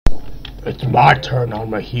It's my turn on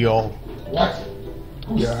Mihile. What?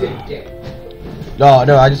 Who Yeah. said that?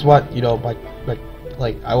 No, I just want, you know, I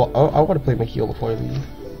want to play Mihile before I leave.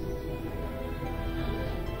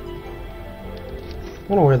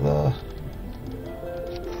 I want to wear the...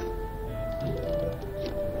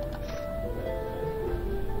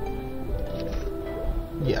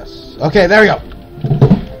 Yes. Okay, there we go.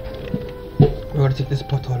 We're gonna take this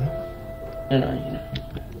button.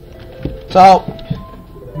 So,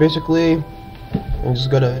 basically, I'm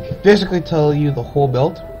just gonna tell you the whole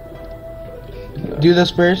build. Do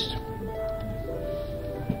this first.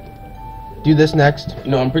 Do this next.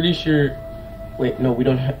 No, I'm pretty sure. Wait, no, we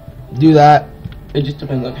don't have. Do that. It just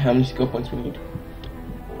depends on how many skill points we need.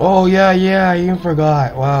 Oh yeah, I even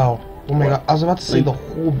forgot. Wow. Oh my god, I was about to say Like, the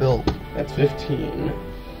whole build. That's 15.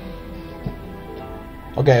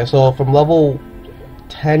 Okay, so from level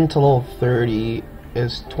 10 to level 30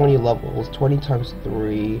 is 20 levels. 20 times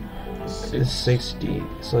 3 is 60.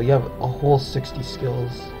 So you have a whole 60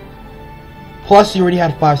 skills. Plus you already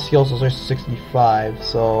had 5 skills, so there's 65.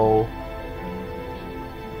 So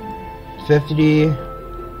 50.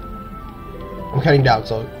 I'm cutting down,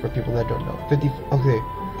 so for people that don't know. 50. Okay.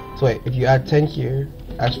 So wait, if you add 10 here,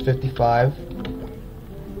 that's 55.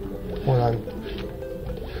 Hold on.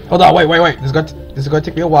 Hold on, wait. This is going to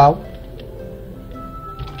take me a while.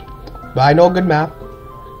 But I know good math.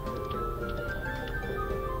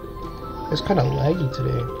 It's kind of laggy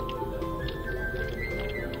today.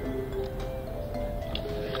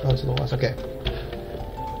 Oh, to the west. Okay.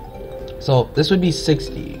 So this would be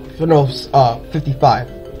 60. No, 55.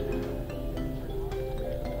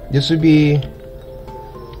 This would be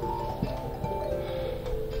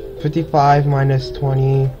 55 minus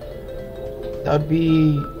 20. That would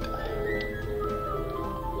be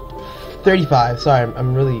 35. Sorry,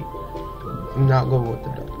 I'm not good with the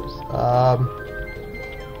numbers.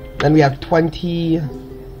 Then we have 20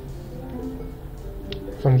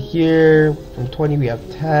 from here. From 20 we have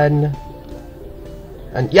 10.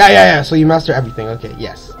 And yeah. So you master everything. Okay,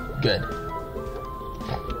 yes, good.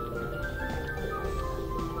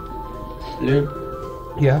 Luke,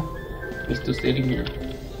 Yeah. he's still sitting here.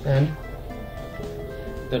 And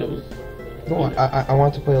That it was. no, I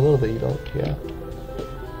want to play a little bit. You know. Yeah.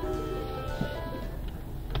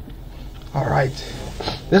 Alright.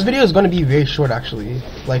 This video is going to be very short actually.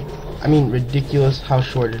 Like, I mean ridiculous how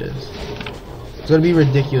short it is. It's going to be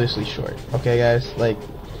ridiculously short. Okay guys, like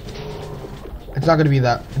it's not going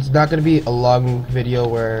to be a long video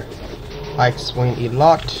where I explain a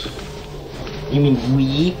lot. You mean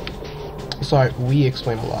we? Sorry, we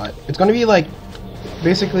explain a lot. It's going to be like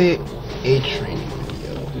basically a training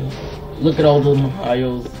video. Look at all those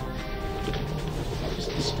Mihiles.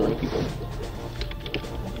 Just destroy people.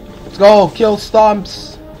 Let's go, kill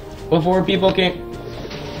stomps. Before people can.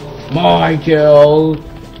 My kill.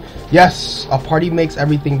 Yes, a party makes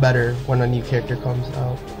everything better when a new character comes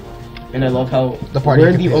out. And I love how The party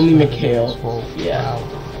we're the only Mikhail. Mikhail. Yeah.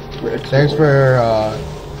 Wow. We're Thanks for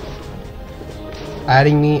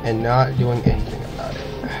adding me and not doing anything about it.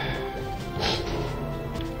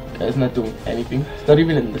 It's not doing anything. It's not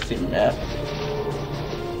even in the same map.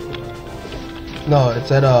 No, it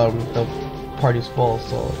said the party's full,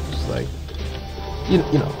 so just like you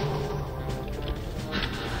know.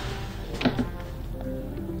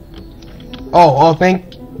 Oh,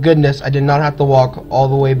 thank goodness I did not have to walk all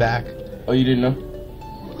the way back. Oh, you didn't know?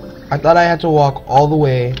 I thought I had to walk all the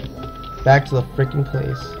way back to the freaking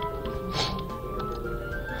place.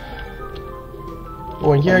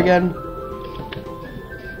 Going here again.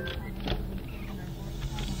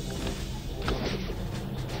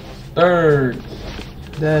 Third.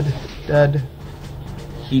 Dead.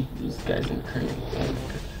 Keep these guys in training.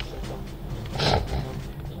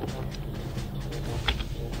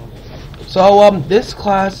 So this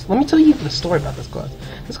class, let me tell you the story about this class.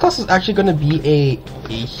 This class is actually going to be a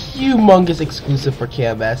humongous exclusive for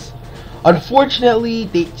KMS. Unfortunately,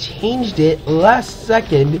 they changed it last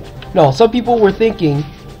second. No, some people were thinking,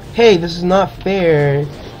 hey, this is not fair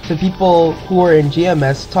to people who are in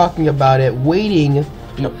GMS talking about it, waiting.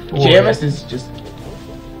 No, GMS is just.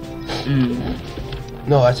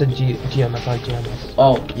 No, I said GMS, not GMS.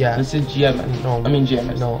 Oh, Yeah. This is GMS. No, I mean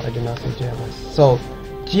GMS. No, I did not say GMS. So,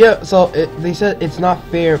 they said it's not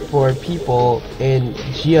fair for people in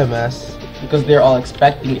GMS Because they're all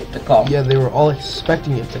expecting it to come. Yeah, they were all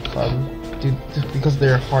expecting it to come, because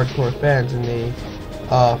they're hardcore fans and they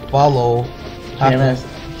follow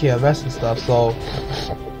KMS and stuff. So,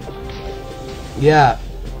 yeah.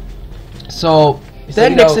 So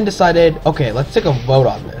then Nixon decided, okay, let's take a vote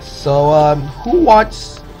on this. So, who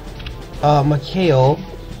wants Mikhail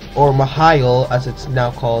or Mihile, as it's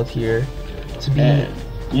now called here, to be, And,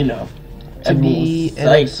 you know, to be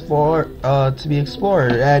an explorer,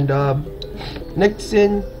 and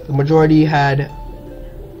Nixon, the majority had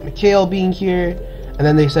Mikhail being here, and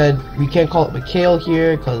then they said we can't call it Mikhail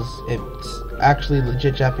here because it's actually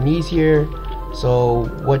legit Japanese here. So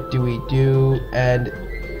what do we do? And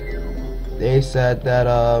they said that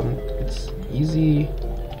it's easy,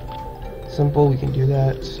 simple. We can do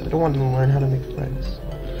that. I don't want them to learn how to make friends.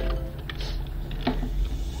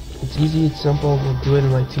 It's easy, it's simple. We'll do it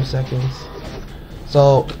in like 2 seconds.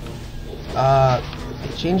 So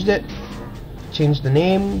they changed it. Changed the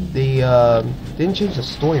name. They didn't change the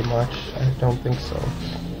story much. I don't think so.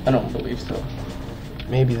 I don't believe so.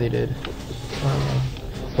 Maybe they did. I don't know.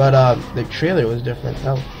 But the trailer was different.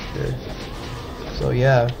 That was sure. So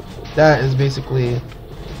yeah, that is basically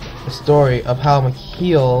the story of how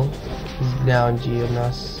Mikhail is now in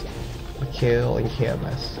GMS. Mikhail and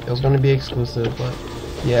KMS. It was going to be exclusive, but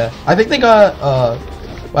yeah, I think they got.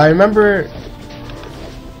 I remember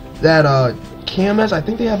that KMS. I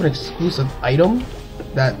think they have an exclusive item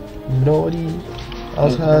that nobody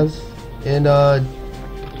else has in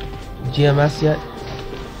GMS yet.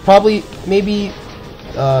 Probably, maybe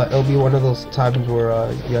it'll be one of those times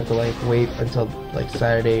where you have to like wait until like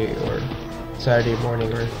Saturday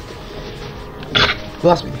morning or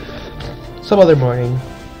bless me, some other morning.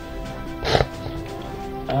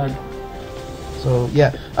 So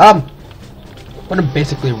yeah, I'm gonna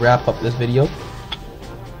basically wrap up this video.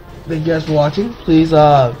 Thank you guys for watching. Please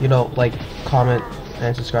you know, like, comment,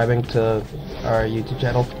 and subscribing to our YouTube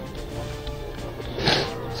channel.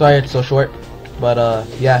 Sorry it's so short, but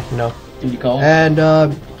yeah, you know. And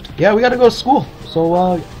yeah, we gotta go to school.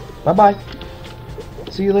 So bye bye.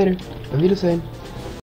 See you later. Auf Wiedersehen.